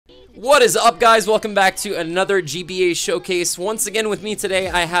What is up, guys? Welcome back to another GBA showcase. Once again with me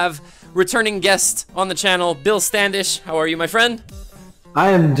today, I have returning guest on the channel, Bill Standish. How are you, my friend? I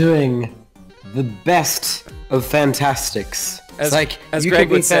am doing the best of fantastics. As, it's like, as you Greg can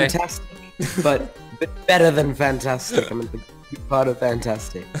be would say. fantastic, but better than fantastic. I'm the good part of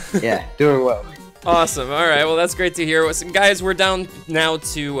fantastic. Yeah, doing well. Awesome. All right. Well, that's great to hear. So, guys, we're down now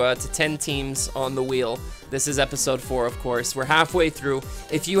to 10 teams on the wheel. This is episode 4, of course. We're halfway through.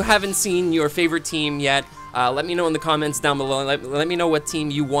 If you haven't seen your favorite team yet, let me know in the comments down below. Let me know what team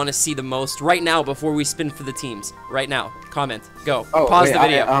you want to see the most right now before we spin for the teams. Right now. Comment. Go. Oh, Pause wait, the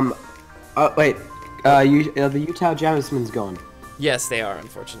video. The Utah Jazzman's gone. Yes, they are,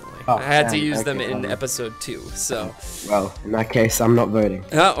 unfortunately. Oh, I had to damn. use them Okay, in well. episode 2, so... Well, in that case, I'm not voting.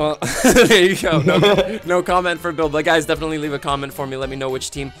 Oh, well, there you go. No comment for Bill, but guys, definitely leave a comment for me. Let me know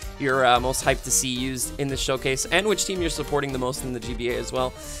which team you're most hyped to see used in this showcase, and which team you're supporting the most in the GBA as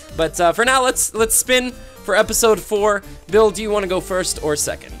well. But for now, let's spin for episode 4. Bill, do you want to go first or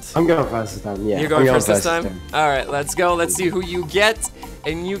second? I'm going first this time, yeah. You're going first this time? Alright, let's go. Let's see who you get.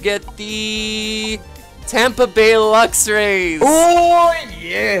 And you get the... Tampa Bay Lux Rays. Oh,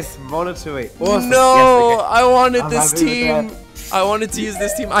 yes! Monotui. Awesome. No, Yes, okay. I wanted I'm this happy with team. that. I wanted to use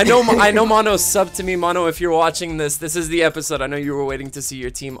this team. I know Mono subbed to me. Mono, if you're watching this, this is the episode. I know you were waiting to see your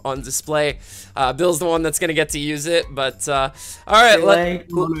team on display. Bill's the one that's going to get to use it, but all right.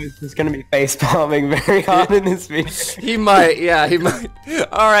 Mono is just going to be face palming very hard in this video. He might, yeah, he might.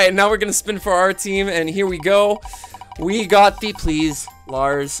 All right, now we're going to spin for our team, and here we go. We got the Please,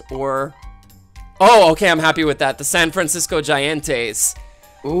 Lars, or... Oh, okay, I'm happy with that. The San Francisco Giants.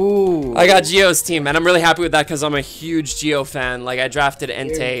 Ooh. I got Gio's team, and I'm really happy with that because I'm a huge Gio fan. Like, I drafted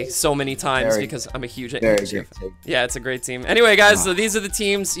Entei so many times because I'm a huge Gio fan. Yeah, it's a great team. Anyway, guys, so these are the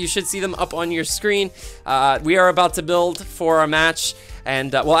teams. You should see them up on your screen. We are about to build for our match,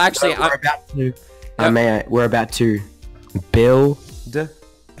 and, well, actually... We're about to build...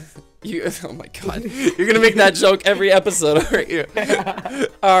 Oh my god. You're gonna make that joke every episode, aren't you?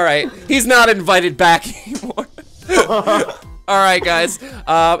 Alright. He's not invited back anymore. Alright, guys.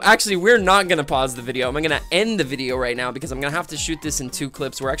 Actually, we're not gonna pause the video. I'm gonna end the video right now because I'm gonna have to shoot this in 2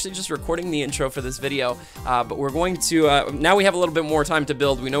 clips. We're actually just recording the intro for this video. But we're going to... now we have a little bit more time to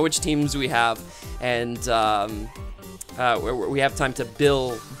build. We know which teams we have. And we have time to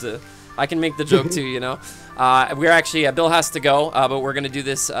build. I can make the joke too, you know? We're actually, Bill has to go, but we're going to do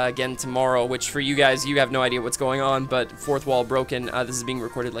this again tomorrow, which for you guys, you have no idea what's going on, but fourth wall broken. This is being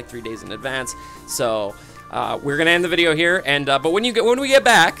recorded like 3 days in advance, so we're going to end the video here, and but when we get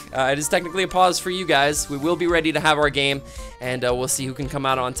back, it is technically a pause for you guys. We will be ready to have our game, and we'll see who can come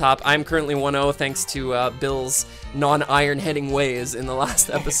out on top. I'm currently 1-0 thanks to Bill's non-iron heading ways in the last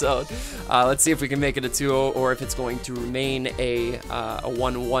episode. Let's see if we can make it a 2-0 or if it's going to remain a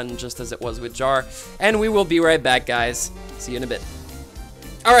 1-1 just as it was with Jar. And we will be right back, guys. See you in a bit.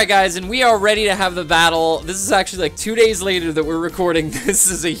 Alright, guys, and we are ready to have the battle. This is actually like 2 days later that we're recording.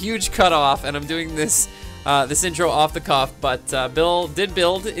 This is a huge cutoff, and I'm doing this this intro off the cuff, but Bill did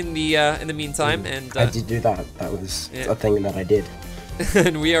build in the meantime, and I did do that. That was a thing that I did.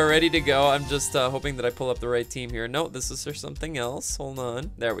 And we are ready to go. I'm just hoping that I pull up the right team here. No, this is for something else. Hold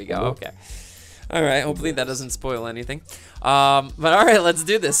on. There we go. Okay. All right. Hopefully that doesn't spoil anything. But all right, let's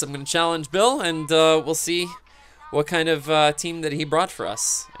do this. I'm going to challenge Bill, and we'll see what kind of team that he brought for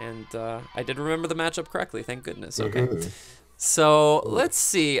us. And I did remember the matchup correctly. Thank goodness. Okay. So let's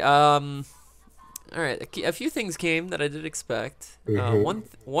see. All right. A few things came that I did expect.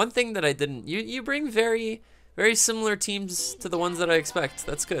 One thing that I didn't. You bring very similar teams to the ones that I expect.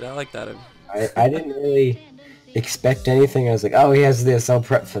 That's good. I like that. I didn't really expect anything. I was like, oh, he has this. I'll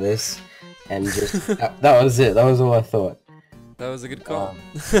prep for this. And just that was it. That was all I thought. That was a good call.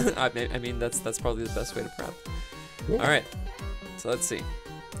 I mean, that's probably the best way to prep. Yeah. All right. So let's see.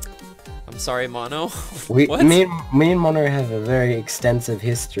 I'm sorry, Mono. Me and Mono have a very extensive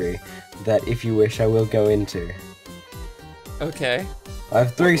history that, if you wish, I will go into. Okay. I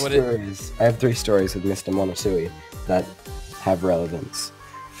have 3 stories. I have 3 stories with Mr. Monotui that have relevance.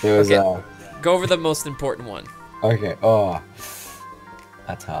 It was okay. Go over the most important one. Okay. Oh,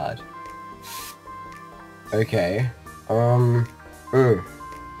 that's hard. Okay.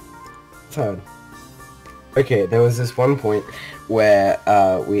 It's hard. Okay, there was this one point where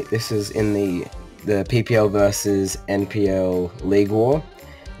this is in the PPL versus NPL League War.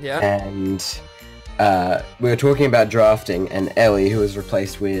 Yeah. And we were talking about drafting, and Ellie, who was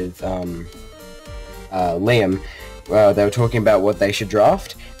replaced with Liam, they were talking about what they should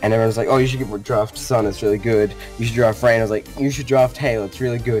draft, and everyone's like, oh, you should draft Sun, it's really good. You should draft Rain. I was like, you should draft Hale, it's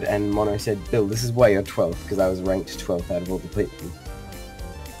really good. And Mono said, Bill, this is why you're 12th, because I was ranked 12th out of all the people.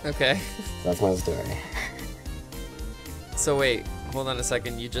 Okay. That's my story. So wait, hold on a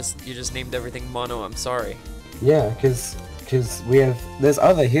second. You just named everything Mono. I'm sorry. Yeah, cause there's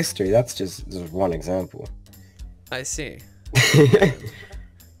other history. That's just one example. I see.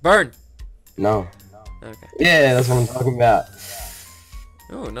 Burn. No. Okay. Yeah, that's what I'm talking about.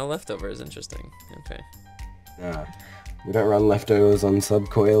 Oh, no leftovers. Interesting. Okay. We don't run leftovers on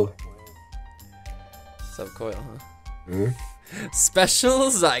subcoil. Subcoil, huh? Hmm? Special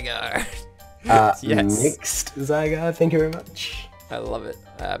Zygar. Yes. Mixed Zygar, thank you very much. I love it.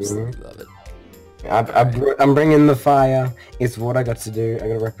 I absolutely love it. I'm bringing the fire. It's what I got to do. I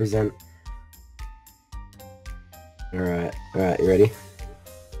gotta represent. Alright, you ready?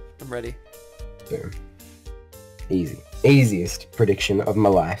 I'm ready. Boom. Easy. Easiest prediction of my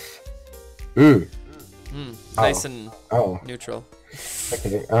life. Nice and neutral.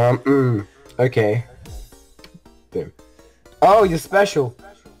 Okay, okay. Boom. Oh, you're special.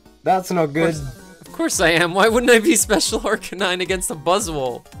 That's not good. Of course I am. Why wouldn't I be Special Arcanine against a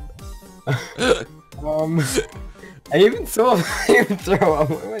Buzzwole? I even saw him throw up.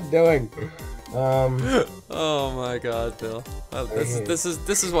 What am I doing? Oh my God, Bill. This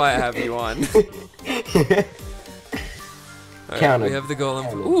is why I have you on. Alright, we have the golem.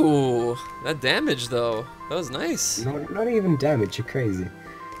 Counter. Ooh, that damage though. That was nice. Not even damage. You're crazy.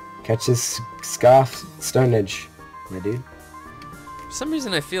 Catch this scarf, Stone Edge, my dude. For some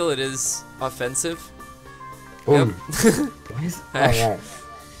reason, I feel it is offensive. Boom. Yep.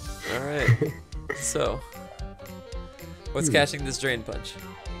 Alright. So, what's catching this Drain Punch?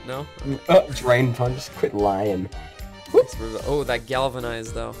 No? Drain Punch. Quit lying. Oh, that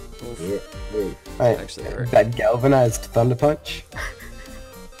galvanized though. Oof. Actually hurt. That galvanized Thunder Punch.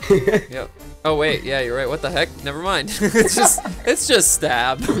 Yep. Oh wait, yeah, you're right. What the heck? Never mind. it's just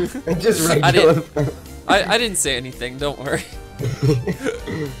stab. Just regular. I didn't say anything. Don't worry.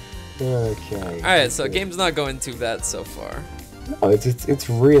 Okay. All right, so game's not going too bad so far. No, it's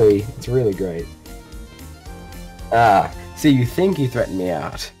really great. So you think you threatened me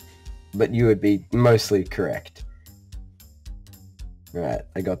out, but you would be mostly correct. Right,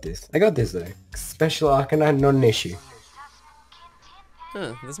 I got this. I got this though. Special Arcanine, not an issue.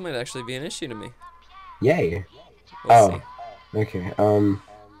 Huh, this might actually be an issue to me. Yay. We'll see. Okay,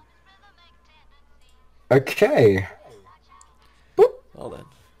 okay. Boop. Well then.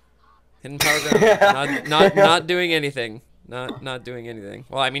 Hidden Power Ground. not doing anything. Not doing anything.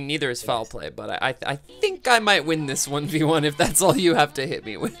 Well, I mean, neither is Foul Play, but I think I might win this 1v1 if that's all you have to hit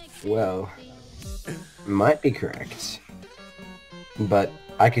me with. Well, might be correct. But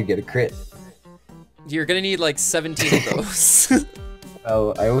I could get a crit. You're gonna need like 17 of those.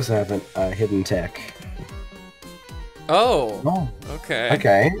 Well, I also have a hidden tech. Oh. Okay.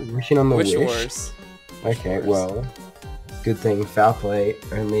 Okay. Wishing on the Wish wish. Wars. Okay. Well, good thing Foul Play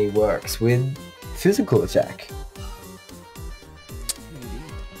only works with physical attack.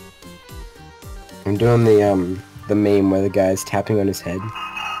 I'm doing the meme where the guy's tapping on his head,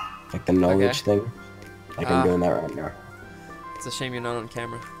 like the knowledge thing. Like I'm doing that right now. It's a shame you're not on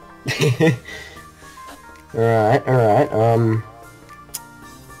camera. Alright.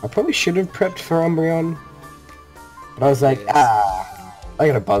 I probably should have prepped for Umbreon. But I was like, I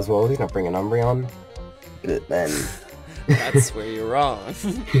got a Buzzwole, he's not bringing Umbreon. But then... That's where you're wrong.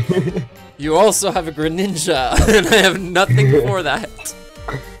 You also have a Greninja, and I have nothing for that.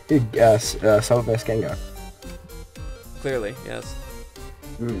 Dude, Solverse Gengar. Clearly, yes.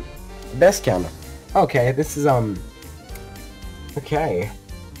 Best counter. Okay, this is, okay.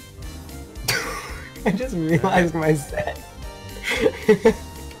 I just realized my set.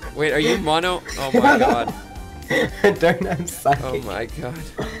 Wait, are you mono? Oh my god. I don't have psychic. Oh my god.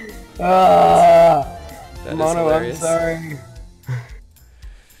 That Mono, hilarious. I'm sorry.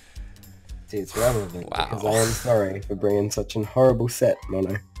 See, it's relevant because I am sorry for bringing such an horrible set,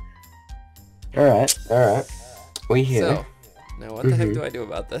 Mono. Alright. We here. So, now what the heck do I do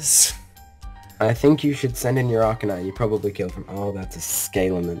about this? I think you should send in your Arcanine. You probably killed him. Oh, that's a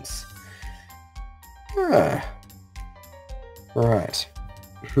Scalements. Right. Alright,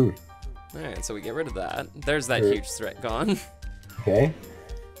 so we get rid of that. There's that huge threat gone. Okay.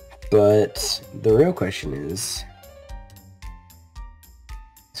 But the real question is...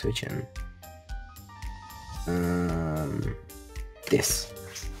 Switch in. This.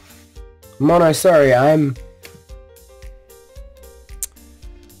 Mono, sorry, I'm...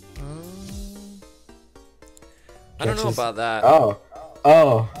 I don't know about that.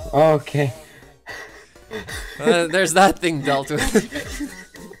 Oh, okay. There's that thing dealt with.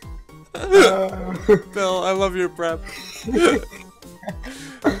 Bill, I love your prep.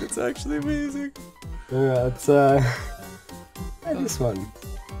 It's actually amazing. Let's this one.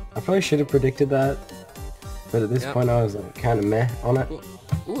 I probably should have predicted that, but at this point I was like kind of meh on it.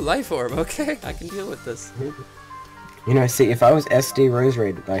 Ooh, life orb. Okay, I can deal with this. You know, see, if I was SD Rose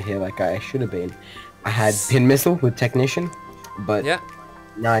rated right here, like I should have been, I had pin missile with technician, but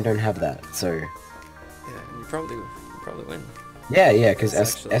now I don't have that. So yeah, you probably win. Yeah, because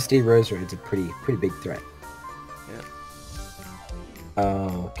SD Rose raid's a pretty big threat. Yeah.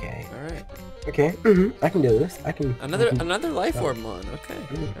 Okay. All right. Okay. I can do this. I can. Another life orb mon. Okay.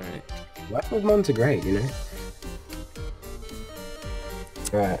 All right. Life orb mons are great, you know.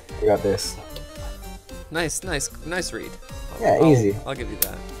 All right, we got this. Nice read. Easy. I'll give you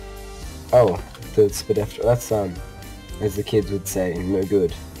that. Oh, the Spideftra. That's as the kids would say, no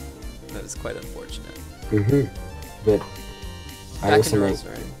good. That is quite unfortunate. But I also make.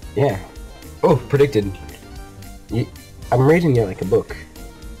 Right? Yeah. Oh, predicted. I'm reading you like a book.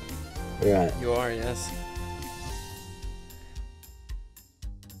 Right. You are, yes.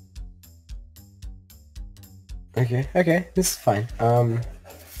 Okay, this is fine.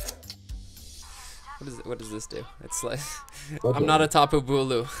 What does this do? It's like I'm not a Tapu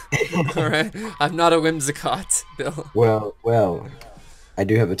Bulu. Alright? I'm not a Whimsicott, Bill. Well, I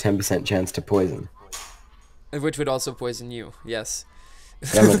do have a 10% chance to poison. Which would also poison you, yes.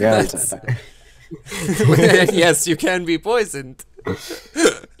 Yes, you can be poisoned.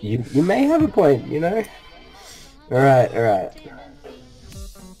 You may have a point, you know? Alright.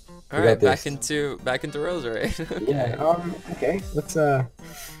 Alright, back into Rosary. Okay. Yeah, okay, let's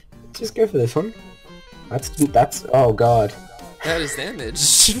just go for this one. That's oh god. That is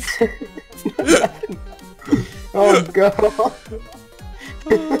damage. Oh god.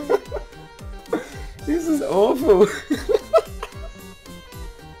 This is awful.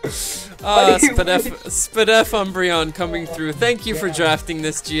 Spadef Umbreon coming through. Thank you for drafting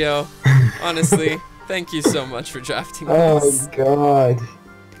this, Geo. Honestly, thank you so much for drafting this. Oh god.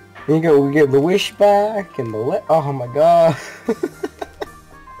 We get the wish back and the oh my god.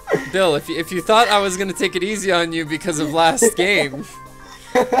 Bill, if you thought I was gonna take it easy on you because of last game,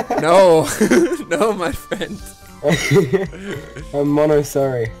 no, no, my friend. I'm mono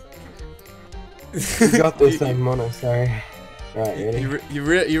sorry. You got this, I'm mono sorry. Right, ready?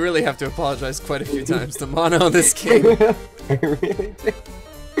 You really have to apologize quite a few times to mono on this game. I really do.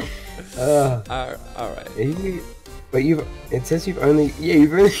 All right. But it says you've only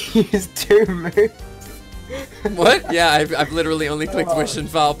used 2 moves. What? Yeah, I've literally only clicked wish and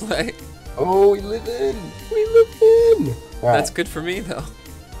foul play. Oh, we live in. Right. That's good for me though.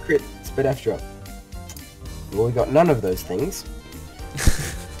 Crit, Spideftra. Well, we got none of those things.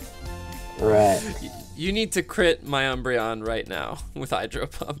 Right. You need to crit my Umbreon right now with Hydro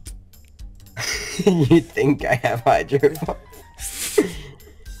Pump. You think I have Hydro Pump?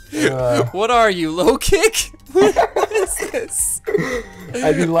 What are you, low kick? What is this?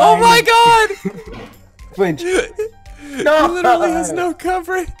 I'd be lying. Oh my god! Flinch. No! He literally has no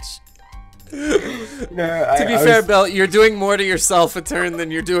coverage. No, to be fair, Bell, you're doing more to yourself a turn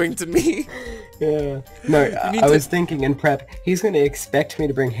than you're doing to me. Yeah. No, I was thinking in prep, he's going to expect me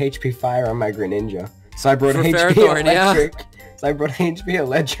to bring HP Fire on my Greninja. So I brought HP Electric. So I brought HP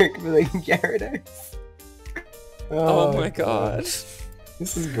Electric for the Gyarados. Oh my god.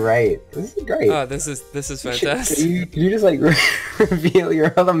 This is great. This is great. Oh, this is fantastic. Could you just like reveal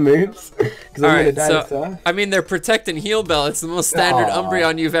your other moves? Because I'm gonna die so, I mean, they're Protect and Heal Bell. It's the most standard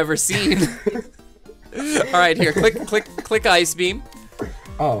Umbreon you've ever seen. All right, here, click Ice Beam.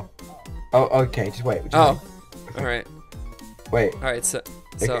 Oh, okay. Just wait. All right. Wait. All right. So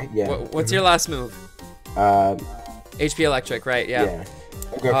okay, yeah. What's your last move? HP Electric, right? Yeah.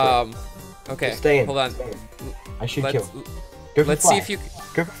 Go for it. Okay. Stay in. Hold on. I should kill. Let's see if you.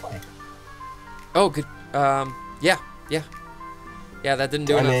 Go for fly. Oh, good. Yeah, that didn't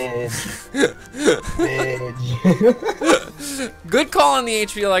do enough. Good call on the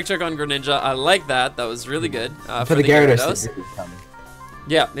HP Electric on Greninja. I like that. That was really good. For the Gyarados.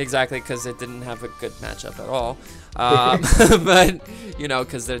 Yeah, exactly, because it didn't have a good matchup at all. But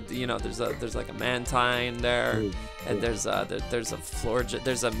because there's like a Mantine there, and there's a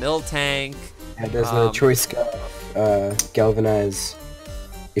Miltank. And there's no Choice Scarf, Galvanize,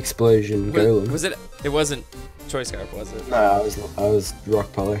 Explosion, Golem. Was it? It wasn't Choice Scarf, was it? No, I was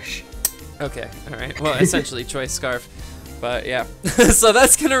Rock Polish. Okay, all right. Well, essentially Choice Scarf. But yeah, so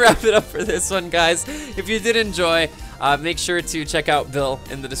that's gonna wrap it up for this one, guys. If you did enjoy, make sure to check out Bill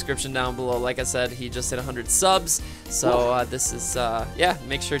in the description down below. Like I said, he just hit 100 subs, so this is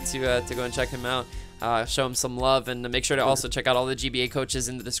make sure to go and check him out. Show him some love, and make sure to also check out all the GBA coaches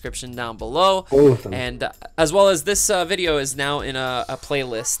in the description down below. And as well as this video is now in a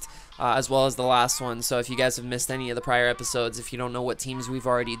playlist as well as the last one. So if you guys have missed any of the prior episodes, if you don't know what teams we've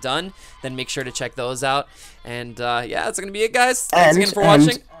already done, then make sure to check those out. And yeah, that's gonna be it, guys. Thanks again for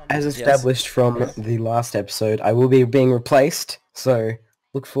watching. As established from the last episode, I will be being replaced, so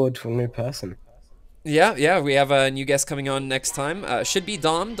look forward to a new person. Yeah, we have a new guest coming on next time. Should be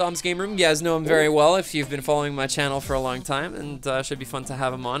Dom's Game Room. You guys know him very well if you've been following my channel for a long time, and should be fun to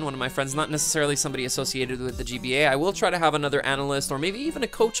have him on. One of my friends, not necessarily somebody associated with the GBA. I will try to have another analyst or maybe even a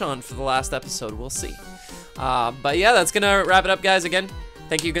coach on for the last episode. We'll see. But yeah, that's gonna wrap it up, guys. Again,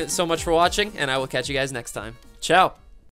 thank you so much for watching, and I will catch you guys next time. Ciao.